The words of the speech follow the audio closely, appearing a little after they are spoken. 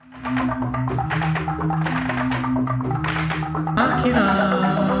Akira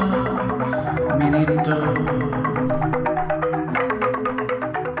Minito.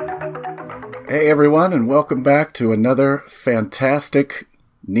 Hey everyone, and welcome back to another fantastic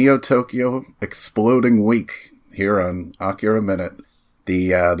Neo Tokyo exploding week here on Akira Minute,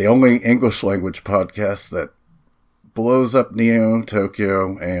 the only English language podcast that blows up Neo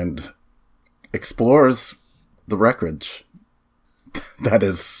Tokyo and explores the wreckage that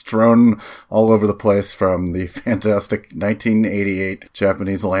is strewn all over the place from the fantastic 1988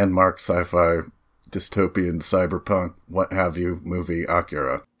 Japanese landmark sci-fi dystopian cyberpunk what have you movie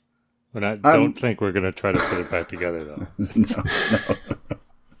Akira. But I don't think we're going to try to put it back together, though.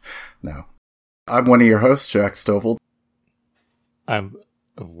 No. I'm one of your hosts, Jack Stovall.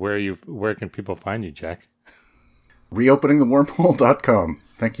 Where can people find you, Jack? Reopeningthewormhole.com.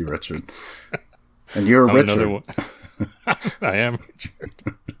 Thank you, Richard. And you're Richard. I am Richard.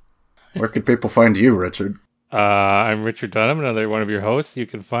 Where can people find you, Richard? I'm Richard Dunham, another one of your hosts. You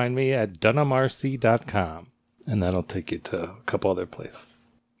can find me at dunhamrc.com, and that'll take you to a couple other places.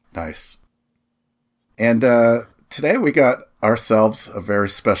 Nice. And today we got ourselves a very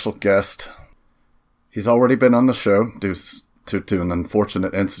special guest. He's already been on the show due to an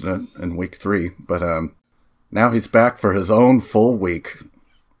unfortunate incident in week 3, but now he's back for his own full week.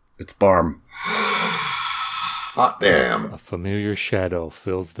 It's Barm. Hot damn. A familiar shadow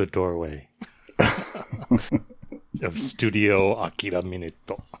fills the doorway of Studio Akira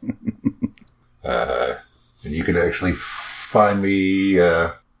Minito. And you can actually find me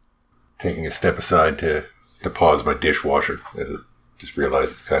taking a step aside to pause my dishwasher, as I just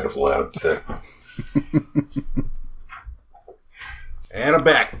realized it's kind of loud. So. And I'm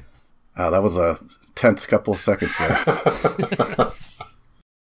back. Oh, that was a tense couple of seconds there.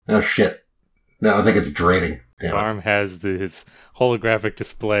 Oh, shit. No, I think it's draining. Damn Barm has his holographic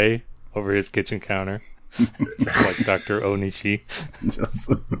display over his kitchen counter, just like Dr. Onishi.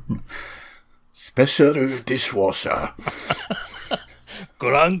 Just special dishwasher.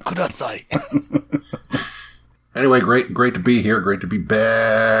 Goran kudasai. Anyway, great to be here. Great to be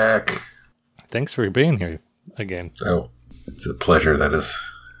back. Thanks for being here again. Oh, it's a pleasure. That is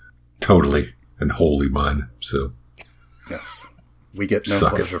totally and wholly mine. So, yes, we get no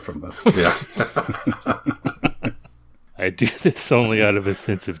pleasure from this. Yeah. I do this only out of a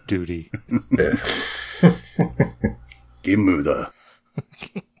sense of duty. Yeah. Gimuda.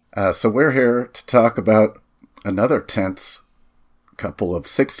 So we're here to talk about another tense couple of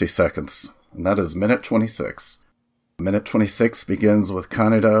 60 seconds, and that is minute 26. Minute 26 begins with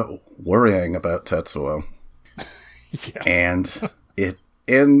Kaneda worrying about Tetsuo. Yeah. And it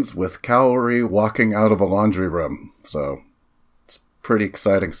ends with Kaori walking out of a laundry room. So it's pretty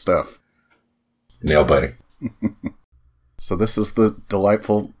exciting stuff. Nail biting. So this is the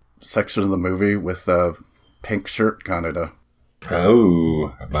delightful section of the movie with pink shirt Kaneda.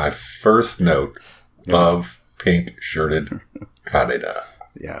 Oh, my first note. Yeah. Love pink shirted Kaneda.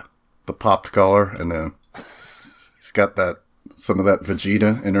 Yeah. The popped collar, and he's got some of that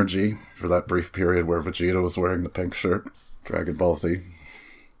Vegeta energy for that brief period where Vegeta was wearing the pink shirt. Dragon Ball Z.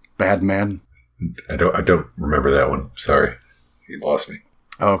 Bad man. I don't remember that one. Sorry. You lost me.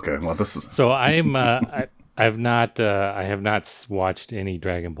 Oh, okay. Well, this is... So I have not watched any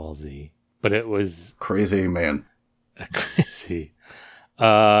Dragon Ball Z, but it was... Crazy man. Crazy.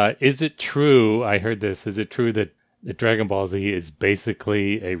 Is it true, I heard this, is it true that Dragon Ball Z is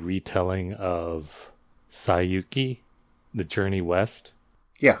basically a retelling of Saiyuki, The Journey West?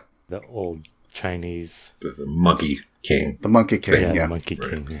 Yeah. The old Chinese... The Monkey King. The Monkey King, yeah. The Monkey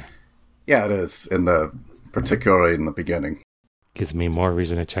King, yeah. Yeah, it is, particularly in the beginning. Gives me more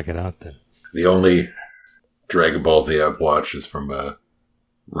reason to check it out then. The only Dragon Ball Z I've watched is from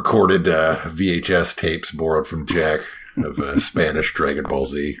recorded VHS tapes borrowed from Jack of Spanish Dragon Ball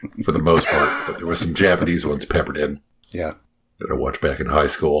Z for the most part, but there were some Japanese ones peppered in. Yeah. That I watched back in high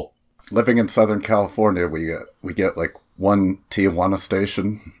school. Living in Southern California, we get like one Tijuana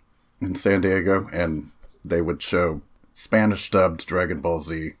station in San Diego, and they would show Spanish dubbed Dragon Ball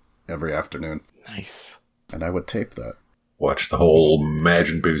Z every afternoon. Nice. And I would tape that. Watch the whole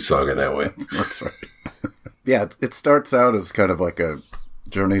Majin Buu saga that way. That's right. Yeah, it starts out as kind of like a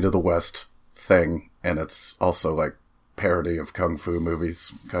Journey to the West thing, and it's also like parody of kung fu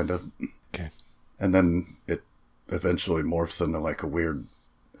movies, kind of. Okay. And then it eventually morphs into like a weird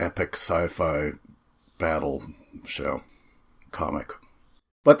epic sci-fi battle show comic.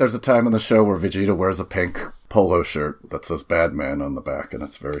 But there's a time in the show where Vegeta wears a pink polo shirt that says Bad Man on the back, and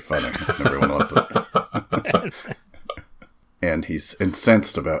it's very funny. Everyone loves it. And he's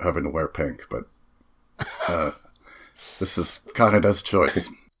incensed about having to wear pink, but this is Kaneda's choice,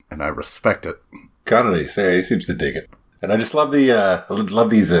 and I respect it. Kaneda, he seems to dig it. And I just love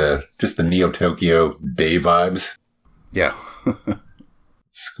just the Neo Tokyo day vibes. Yeah.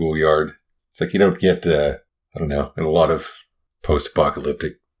 Schoolyard. It's like you don't get, I don't know, in a lot of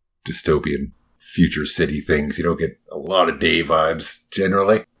post-apocalyptic dystopian future city things, you don't get a lot of day vibes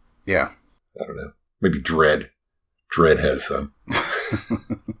generally. Yeah. I don't know. Maybe Dread. Dread has some.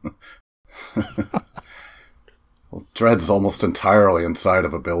 Well, Dread's almost entirely inside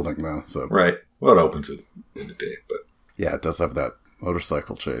of a building now, so. Right. Well, it opens in the day, but. Yeah, it does have that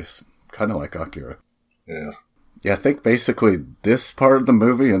motorcycle chase. Kind of like Akira. Yeah. Yeah, I think basically this part of the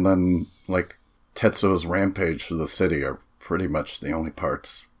movie and then, like, Tetsuo's rampage through the city are pretty much the only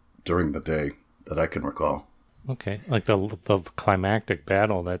parts during the day that I can recall. Okay. Like the climactic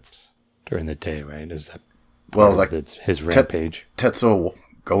battle, that's during the day, right? Is that well, like his rampage? Tetsuo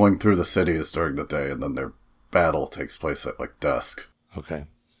going through the city is during the day, and then their battle takes place at, like, dusk. Okay.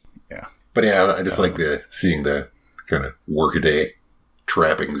 Yeah. But yeah, I just like seeing the kind of workaday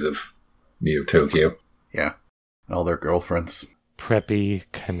trappings of Neo Tokyo. Yeah. And all their girlfriends. Preppy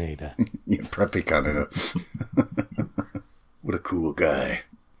Kaneda. Yeah, Preppy Kaneda. What a cool guy.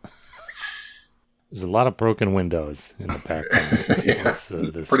 There's a lot of broken windows in the background. Yeah.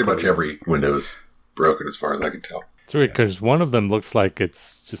 This Pretty much every window is broken as far as I can tell. It's weird because one of them looks like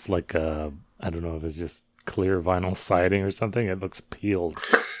it's just like I don't know if it's just clear vinyl siding or something. It looks peeled.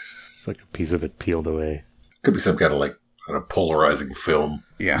 It's like a piece of it peeled away. Could be some kind of like polarizing film.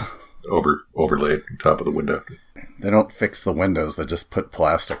 Yeah. Overlaid on top of the window. They don't fix the windows. They just put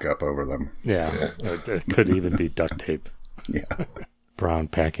plastic up over them. Yeah. It could even be duct tape. Yeah. Brown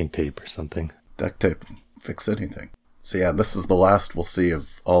packing tape or something. Duct tape. Fix anything. So yeah, this is the last we'll see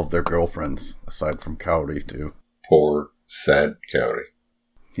of all of their girlfriends, aside from Kaori, too. Poor, sad Kaori.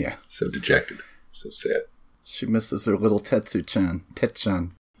 Yeah. So dejected. So sad. She misses her little Tetsu-chan.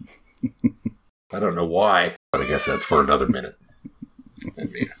 Tet-chan. I don't know why, but I guess that's for another minute.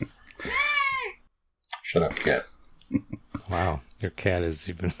 Shut up, cat. Wow, your cat is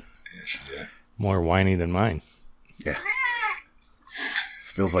even more whiny than mine. Yeah.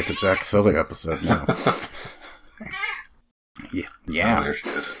 This feels like a Jack Sully episode now. Yeah. Yeah. Oh, there she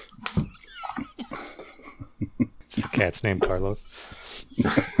is. Is the cat's name Carlos?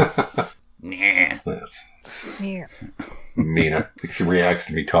 Yeah. Mina. I think she reacts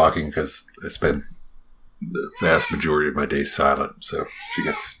to me talking because I spend the vast majority of my day silent, so she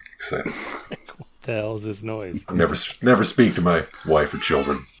gets excited. What the hell is this noise? I never speak to my wife or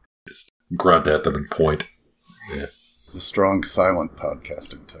children. Just grunt at them and point. Yeah. The strong silent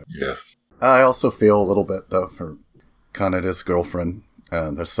podcasting type. Yes. I also feel a little bit, though, for Kaneda's girlfriend.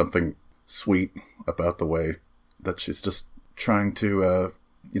 There's something sweet about the way that she's just trying to,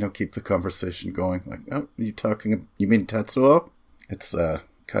 keep the conversation going. Like, oh, you mean Tetsuo? It's,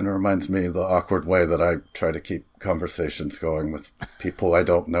 kind of reminds me of the awkward way that I try to keep conversations going with people I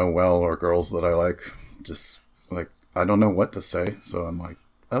don't know well or girls that I like. Just, like, I don't know what to say. So I'm like,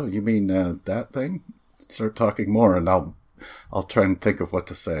 oh, you mean that thing? Start talking more and I'll try and think of what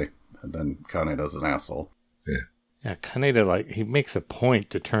to say. And then Kaneda's an asshole. Yeah. Yeah, Kaneda, he makes a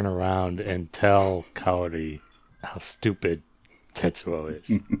point to turn around and tell Kaori how stupid Tetsuo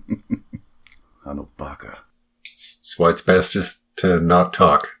is. Hanobaka. That's why it's best just to not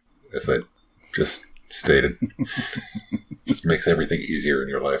talk, as I just stated. Just makes everything easier in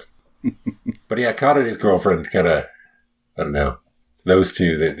your life. But yeah, Kaneda's girlfriend kind of, I don't know, those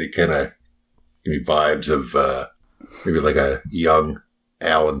two, they kind of give me vibes of maybe like a young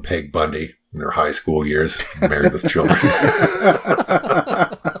Al and Peg Bundy in their high school years, married with children.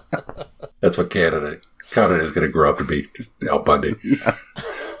 That's what Canada is going to grow up to be, just Al Bundy. Yeah.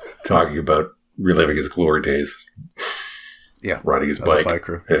 Talking about reliving his glory days. Yeah. Riding his as bike. A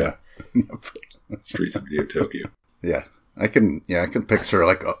biker. Yeah. Streets of Neo Tokyo. Yeah. I can picture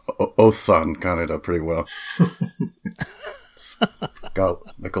like Osan Kaneda pretty well. Got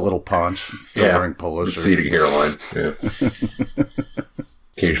like a little paunch, still wearing polo shirts. Receding hairline. Yeah.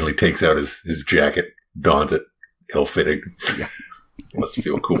 Occasionally takes out his jacket, dons it, ill-fitting. Yeah. Must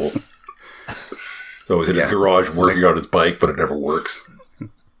feel cool. So he's in his garage working on his bike, but it never works.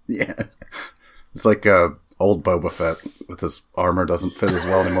 Yeah. It's like old Boba Fett with his armor doesn't fit as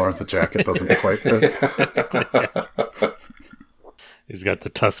well anymore. The jacket doesn't quite fit. He's got the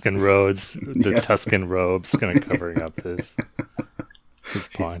Tuscan robes, Tuscan robes kind of covering up his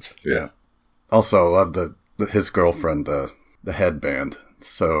paunch. Yeah. Also, I love his girlfriend, the headband.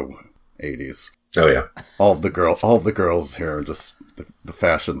 So 80s. Oh yeah. All of the girls here are just the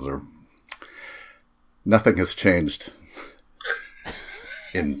fashions are. Nothing has changed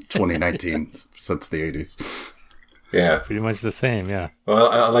in 2019 since the 80s. Yeah. Pretty much the same, yeah.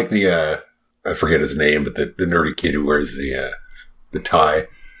 Well, I like the I forget his name, but the nerdy kid who wears the tie.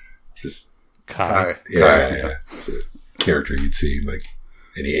 Just Kai. Yeah. It's a character you'd see in like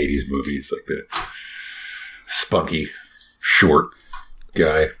any 80s movies, like the spunky, short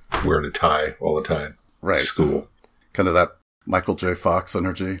guy wearing a tie all the time. Right. To school. Kind of that Michael J. Fox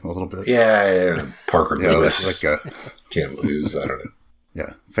energy a little bit. Yeah. Parker Lewis. Like Can't lose. I don't know.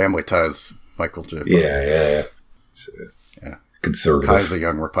 Yeah. Family Ties, Michael J. Fox. Yeah. Yeah. Conservative. Kai's a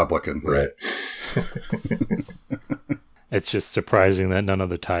young Republican. Right. It's just surprising that none of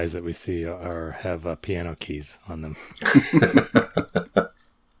the ties that we see have piano keys on them.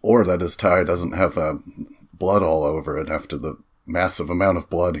 Or that his tie doesn't have blood all over it after the massive amount of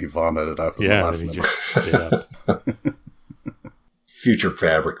blood he vomited up in the last he minute. just spit up. Future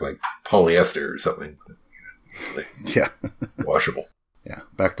fabric like polyester or something. Easily Yeah. washable. Yeah.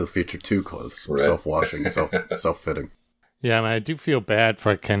 Back to the Future 2 clothes. Right. Self-washing, self-fitting. Yeah, I mean, I do feel bad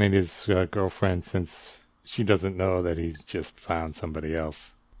for Kennedy's girlfriend since she doesn't know that he's just found somebody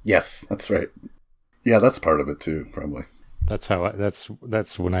else. Yes, that's right. Yeah, that's part of it too, probably. That's how that's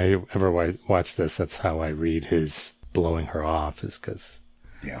when I ever watch this. That's how I read his blowing her off, is because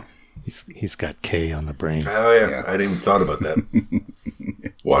Yeah. he's got K on the brain. Oh, yeah. Yeah. I didn't even thought about that.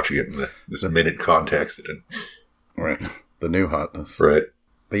 Watching it in this minute context. It didn't. Right. The new hotness. Right.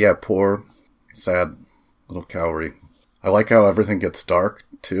 But yeah, poor, sad little Cowrie. I like how everything gets dark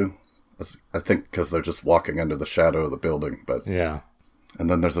too. I think because they're just walking under the shadow of the building. But Yeah, and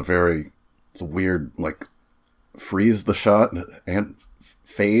then there's it's a weird like freeze the shot and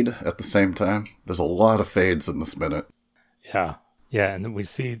fade at the same time. There's a lot of fades in this minute. yeah, and then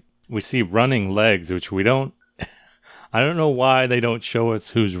we see running legs, which we don't. I don't know why they don't show us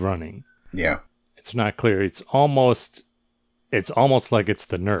who's running. Yeah. It's not clear. It's almost like it's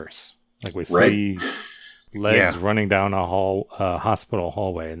the nurse. Like we Right. see legs Yeah. running down a hospital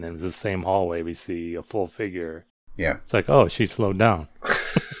hallway, and then the same hallway we see a full figure. Yeah. It's like, oh, she slowed down.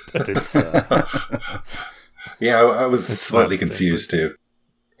 But it's Yeah, I was It's slightly not the same confused too.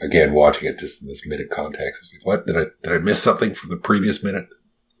 Again, watching it just in this minute context. I was like, what? Did I miss something from the previous minute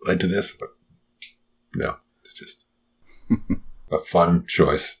that led to this? But no, it's just a fun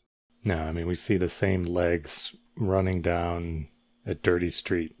choice. no. I mean, we see the same legs running down a dirty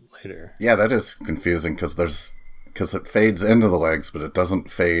street later. Yeah, that is confusing because it fades into the legs, but it doesn't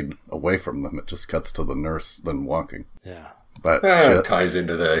fade away from them. It just cuts to the nurse then walking. Yeah, But It ties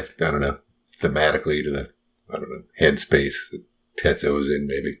into the, I don't know, thematically to the, I don't know, headspace that Tetsuo's in,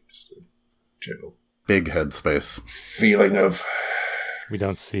 maybe. Just a general big headspace. feeling of, we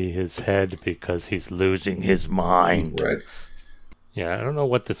don't see his head because he's losing his mind. right. Yeah, I don't know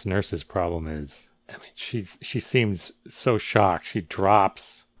what this nurse's problem is. I mean, she seems so shocked. She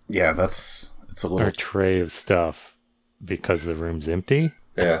drops Yeah, it's a her little. tray of stuff because the room's empty.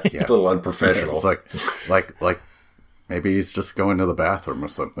 Yeah, it's a little unprofessional. It's like maybe he's just going to the bathroom or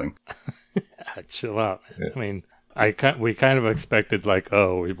something. Chill out. Yeah. I mean, we kind of expected like,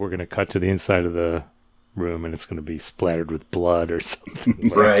 oh, we're going to cut to the inside of the room and it's going to be splattered with blood or something.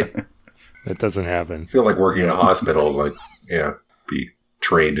 But Right. that doesn't happen. I feel like working in a hospital, like, yeah, be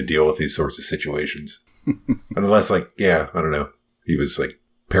trained to deal with these sorts of situations. Unless, like, yeah, I don't know, he was like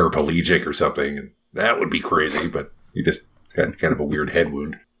paraplegic or something, and that would be crazy, but he just had kind of a weird head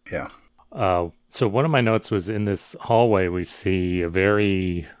wound. Yeah. So one of my notes was in this hallway, we see a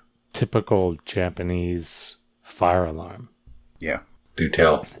very typical Japanese fire alarm. Yeah. Do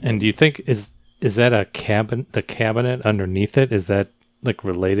tell. And do you think is that a cabin? The cabinet underneath it, is that like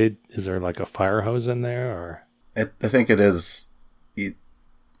related? Is there like a fire hose in there, or? I think it is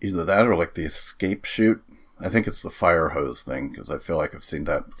either that or like the escape chute. I think it's the fire hose thing because I feel like I've seen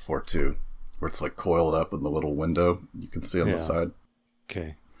that before too, where it's like coiled up in the little window you can see on Yeah. the side.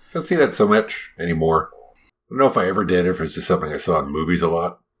 Okay. I don't see that so much anymore. I don't know if I ever did, or if it's just something I saw in movies a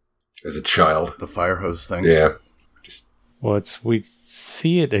lot as a child. The fire hose thing. Yeah. Just, Well, we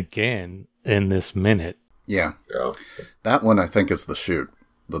see it again in this minute. Yeah. oh, That one I think is the chute.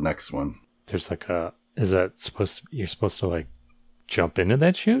 The next one. There's like is that you're supposed to like jump into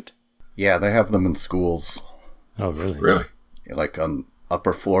that chute? Yeah, they have them in schools. Oh, really? really? Like on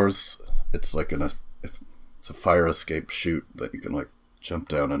upper floors, it's like if it's a fire escape chute that you can like jump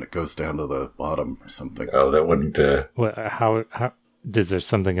down and it goes down to the bottom or something. Oh, that wouldn't, What, how is there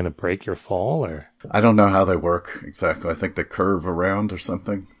something going to break your fall, or? I don't know how they work exactly. I think they curve around or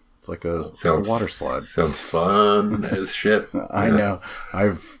something. It's like a water slide. Sounds fun as shit. I know.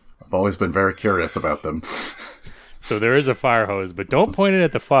 I've always been very curious about them. So there is a fire hose, but don't point it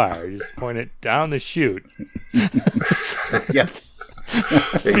at the fire. Just point it down the chute. Yes.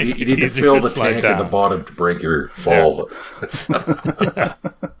 You need to easier fill to the slide tank at the down. bottom to break your fall.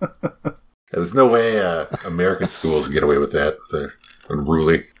 And there's no way American schools get away with that. The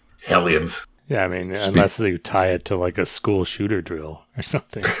unruly hellions. Yeah, I mean, unless you tie it to like a school shooter drill or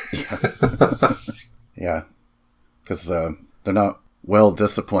something. Yeah, because they're not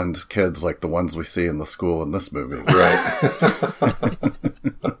well-disciplined kids like the ones we see in the school in this movie. Right.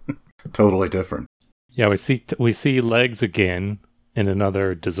 Totally different. Yeah, we see legs again in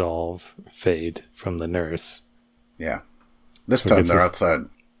another dissolve fade from the nurse. Yeah. This So time it's they're just- outside.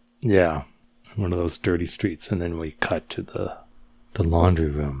 Yeah, one of those dirty streets, and then we cut to the laundry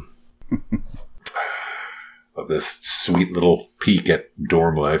room. Of this sweet little peek at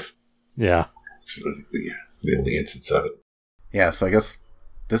dorm life. Yeah, It's really the only instance of it. Yeah, so I guess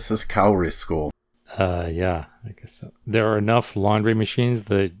this is Cowrie School. yeah, I guess so. There are enough laundry machines.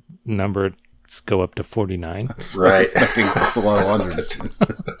 The numbers go up to 49. So I was Right. thinking that's a lot of laundry machines.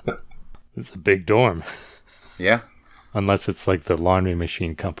 It's a big dorm, Yeah. unless it's like the laundry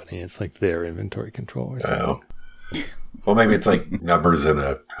machine company. It's like their inventory control or something. Oh. Well, maybe it's like numbers in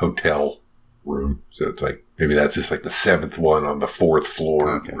a hotel room. So it's like, maybe that's just like the 7th one on the 4th floor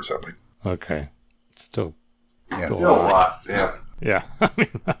Okay. or something. Okay, still Yeah. Still Still a lot. Yeah. yeah. I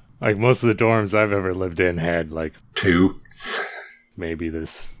mean, like most of the dorms I've ever lived in had like 2. maybe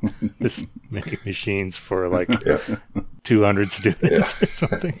this many machines for like Yeah. 200 students or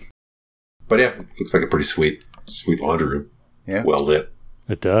something. But yeah, it looks like a pretty sweet laundry room. Yeah. Well lit.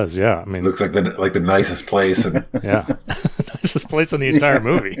 It does, yeah. I mean, Looks like the nicest place in, yeah. Nicest place in the entire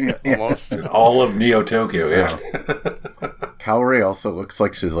movie, Yeah. almost. in all of Neo Tokyo. Yeah. Cowrie also looks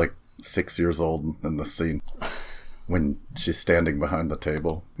like she's like 6 years old in the scene when she's standing behind the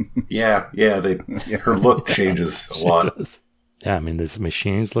table. Yeah. Her look changes a lot. It does. Yeah, I mean, these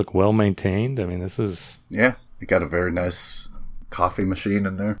machines look well maintained. I mean, this is, Yeah. They got a very nice coffee machine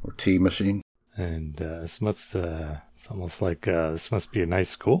in there, or tea machine. and it's almost like this must be a nice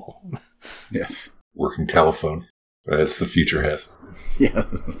school. Yes. Working telephone, as the future has. Yeah.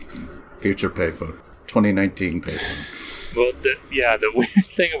 Future payphone. 2019 payphone. Well, the weird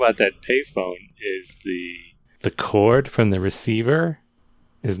thing about that payphone is the cord from the receiver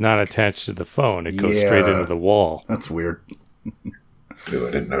is not attached to the phone. It goes straight Yeah. into the wall. That's weird. Ooh,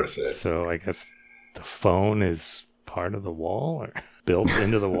 I didn't notice that. So I guess the phone is part of the wall or built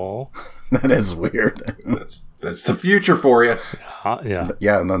into the wall. That is weird. That's the future for you. Yeah.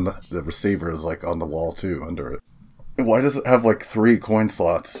 Yeah, and then the receiver is like on the wall too, under it. Why does it have like 3 coin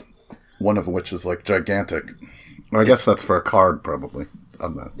slots? One of which is like gigantic. Well, I guess that's for a card, probably,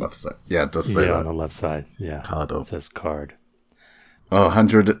 on the left side. Yeah, it does say On that. the left side. Yeah. Kado. It says card. Oh,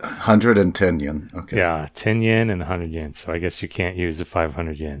 110 yen. Okay. Yeah, 10 yen and 100 yen. So I guess you can't use a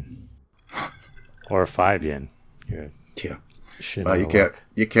 500 yen. Or a 5 yen. You're Yeah. shit Well, out you of can't luck.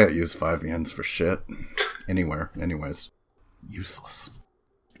 you can't use 5 yens for shit anywhere. Anyways, useless.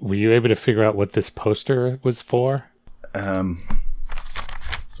 Were you able to figure out what this poster was for?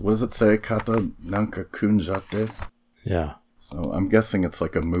 So what does it say? Kata nanka kunjate. Yeah. So I'm guessing it's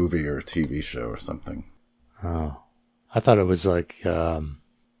like a movie or a TV show or something. Oh. I thought it was like one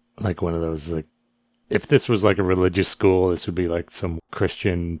of those, like, if this was like a religious school, this would be like some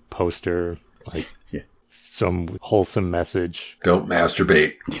Christian poster, like Yeah. some wholesome message. Don't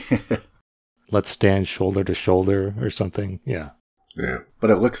masturbate. Let's stand shoulder to shoulder or something. Yeah. Yeah.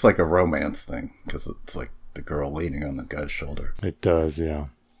 But it looks like a romance thing because it's like the girl leaning on the guy's shoulder. It does, yeah.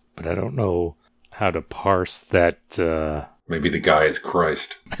 But I don't know how to parse that. Maybe the guy is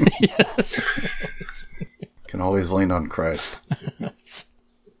Christ. Yes. Can always lean on Christ.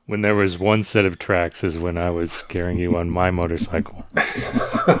 When there was one set of tracks is when I was carrying you on my motorcycle.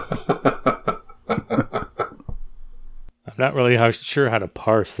 I'm not really sure how to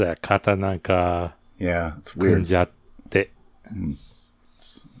parse that. Katananka Yeah, it's weird. kunjate.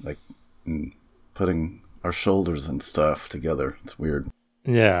 It's like putting our shoulders and stuff together. It's weird.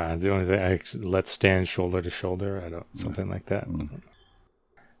 Yeah, the only thing, let's stand shoulder to shoulder. Something like that.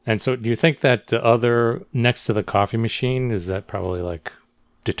 And so do you think that the other, next to the coffee machine, is that probably like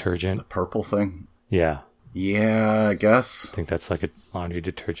detergent? The purple thing? Yeah. Yeah, I guess. I think that's like a laundry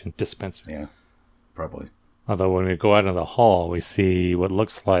detergent dispenser. Yeah, probably. Although when we go out in the hall, we see what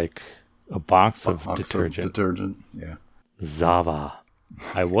looks like a box of Box of detergent. detergent, yeah. Zava.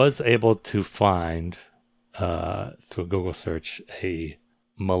 I was able to find, through a Google search, a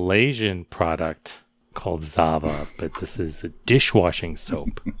Malaysian product called Zava, but this is a dishwashing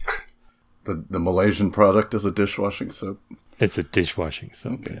soap. The Malaysian product is a dishwashing soap. It's a dishwashing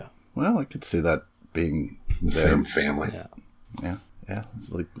soap, Okay. yeah. Well, I could see that being The there. same family. Yeah. Yeah.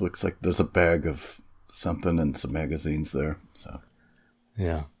 It's like, looks like there's a bag of something and some magazines there. So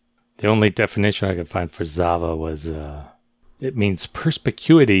Yeah. The only definition I could find for Zava was It means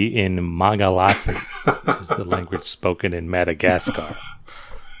perspicuity in Malagasy, which is the language spoken in Madagascar.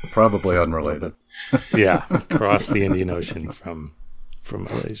 Probably unrelated. Yeah, across the Indian Ocean from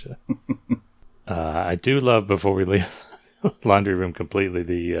Malaysia. I do love, before we leave laundry room completely,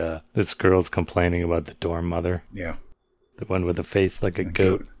 this girl's complaining about the dorm mother. Yeah. The one with a face like a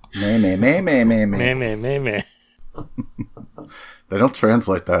goat. Meh, meh, meh, meh, meh, meh. Meh, meh, meh, meh. They don't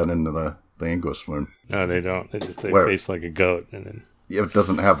translate that into the English one. No, they don't. They just say Where? face like a goat, and then It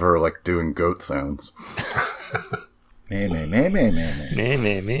doesn't have her like doing goat sounds. Meh, meh, meh, meh, meh, meh. meh,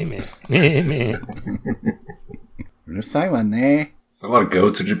 meh, meh, meh, meh, meh. There's one there. There's a lot of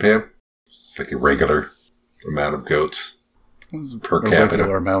goats in Japan. It's like a regular amount of goats per capita.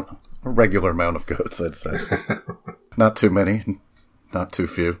 A regular amount of goats, I'd say. Not too many, not too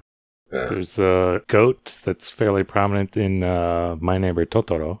few. There's a goat that's fairly prominent in My Neighbor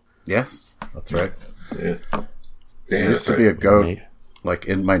Totoro. Yes, that's right. Yeah. There used to be a goat, like,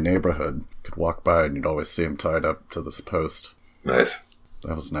 in my neighborhood. Could walk by and you'd always see him tied up to this post. Nice.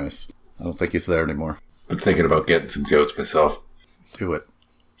 That was nice. I don't think he's there anymore. I'm thinking about getting some goats myself. Do it.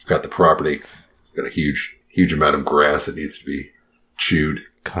 I've got the property. I've got a huge amount of grass that needs to be chewed.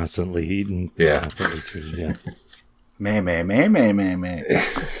 Constantly eaten. Yeah. Constantly chewed, yeah. Meh, meh, meh, meh, meh, meh.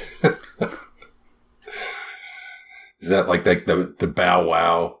 Is that like the bow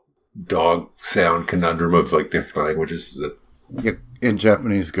wow dog sound conundrum of like different languages? Is it? Yeah, in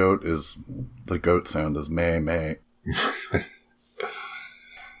Japanese, the goat sound is meh, meh.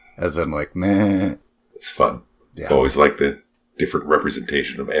 As in, like, meh. It's fun. Yeah. I've always liked the different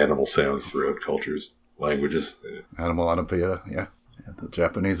representation of animal sounds throughout cultures, languages. Animal onomatopoeia, yeah. The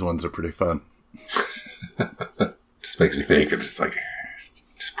Japanese ones are pretty fun. Just makes me think of just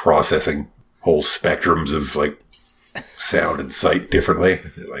processing whole spectrums of like sound and sight differently.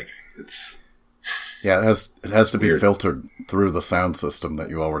 Like it's Yeah, it has to be weird. filtered through the sound system that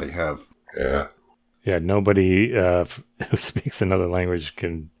you already have. Yeah. Yeah, nobody who speaks another language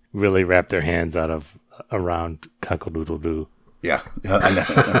can really wrap their hands around cock-a-doodle-doo. Yeah, I know.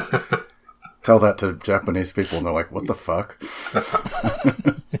 Tell that to Japanese people and they're like, what the fuck?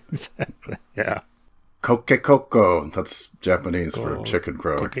 Exactly. Yeah. Koke koko. That's Japanese for chicken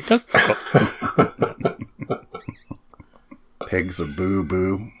crow. Pigs are boo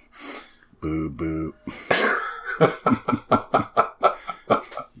boo. Boo boo.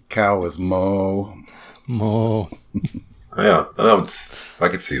 Cow is mo. Mo. Yeah. I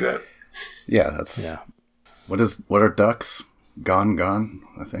could see that. Yeah, that's... Yeah. What are ducks? Gone,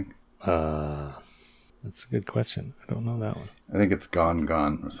 I think. That's a good question. I don't know that one. I think it's gone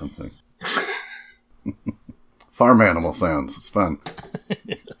or something. Farm animal sounds. It's fun.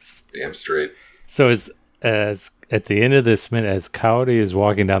 Yes. Damn straight. So as at the end of this minute, as Kaori is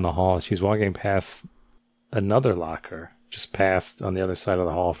walking down the hall, she's walking past another locker, just past on the other side of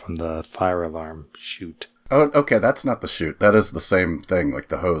the hall from the fire alarm chute. Oh, okay, that's not the chute. That is the same thing, like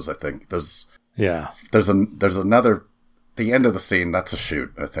the hose, I think. There's another... The end of the scene, that's a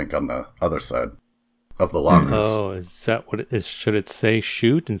chute, I think, on the other side of the lockers. Oh, is that what it is? Should it say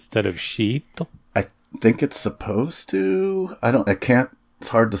chute instead of sheet? I think it's supposed to. It's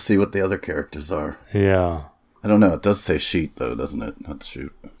hard to see what the other characters are. Yeah. I don't know. It does say sheet, though, doesn't it? Not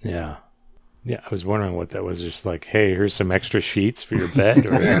chute. Yeah. Yeah, I was wondering what that was. Just like, hey, here's some extra sheets for your bed.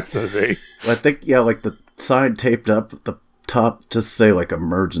 Or something. I think, yeah, like the side taped up at the top, just say like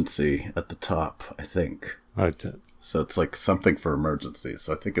emergency at the top, I think. Oh, it does. So it's like something for emergencies.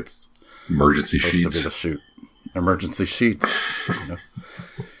 So I think it's Emergency supposed to be sheets. the chute. Emergency sheets. You know?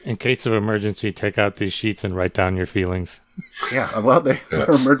 In case of emergency, take out these sheets and write down your feelings. Yeah, well, they're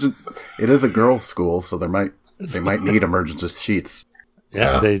emergent. It is a girls' school, so they might need emergency sheets.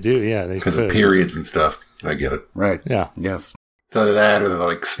 Yeah, Yeah. they do. Yeah, they Because of could. periods and stuff. I get it. Right. Yeah. Yes. It's either that or they're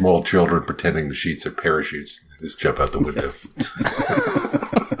like small children pretending the sheets are parachutes. They just jump out the window. Yes.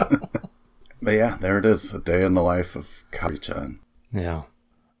 But yeah, there it is. A day in the life of Kaori-chan. Yeah.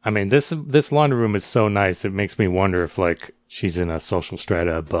 I mean, this laundry room is so nice. It makes me wonder if, like, she's in a social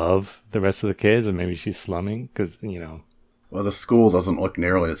strata above the rest of the kids and maybe she's slumming because, you know. Well, the school doesn't look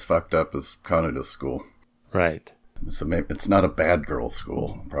nearly as fucked up as Kanada's school. Right. So maybe it's not a bad girls'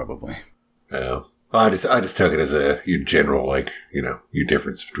 school, probably. Yeah. I just took it as a general, like, your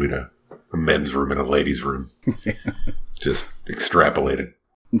difference between a men's room and a ladies' room. Yeah. Just extrapolated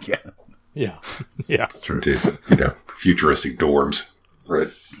Yeah. Yeah. Yeah. It's true. to, futuristic dorms. Right.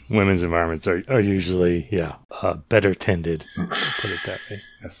 Women's environments are usually, better tended. Put it that way.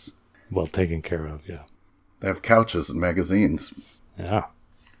 Yes. Well taken care of, yeah. They have couches and magazines. Yeah.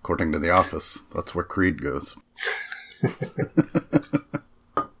 According to The Office, that's where Creed goes.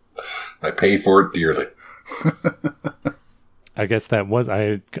 I pay for it dearly. I guess that was,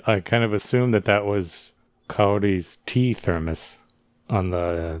 I kind of assumed that was Kaori's tea thermos on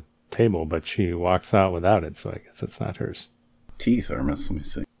the table, but she walks out without it, so I guess it's not hers. Tea thermos, let me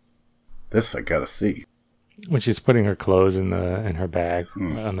see. This I gotta see. When she's putting her clothes in her bag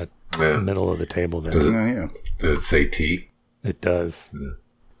on the middle of the table there. Does it say tea? It does. Yeah.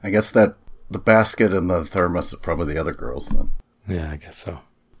 I guess that the basket and the thermos are probably the other girls then. Yeah, I guess so.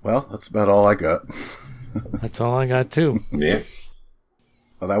 Well, that's about all I got. That's all I got too. Yeah.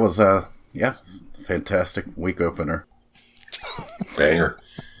 Well, that was fantastic week opener. Banger.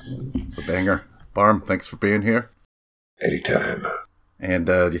 It's a banger. Barm, thanks for being here. Anytime. And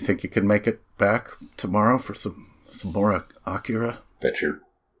do you think you can make it back tomorrow for some more Akira? Bet your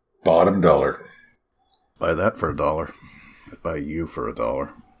bottom dollar. Buy that for $1. I'd buy you for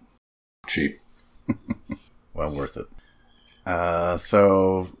 $1. Cheap. Well worth it.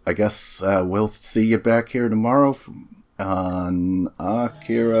 So I guess we'll see you back here tomorrow on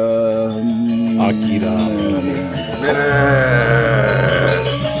Akira.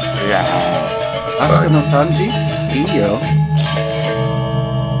 Yeah. Ashita no Sanji. Iyo.